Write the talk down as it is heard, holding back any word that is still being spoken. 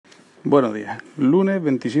Buenos días, lunes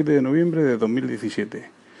 27 de noviembre de 2017.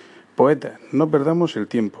 Poetas, no perdamos el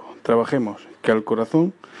tiempo, trabajemos, que al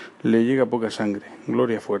corazón le llega poca sangre.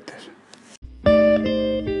 Gloria Fuertes.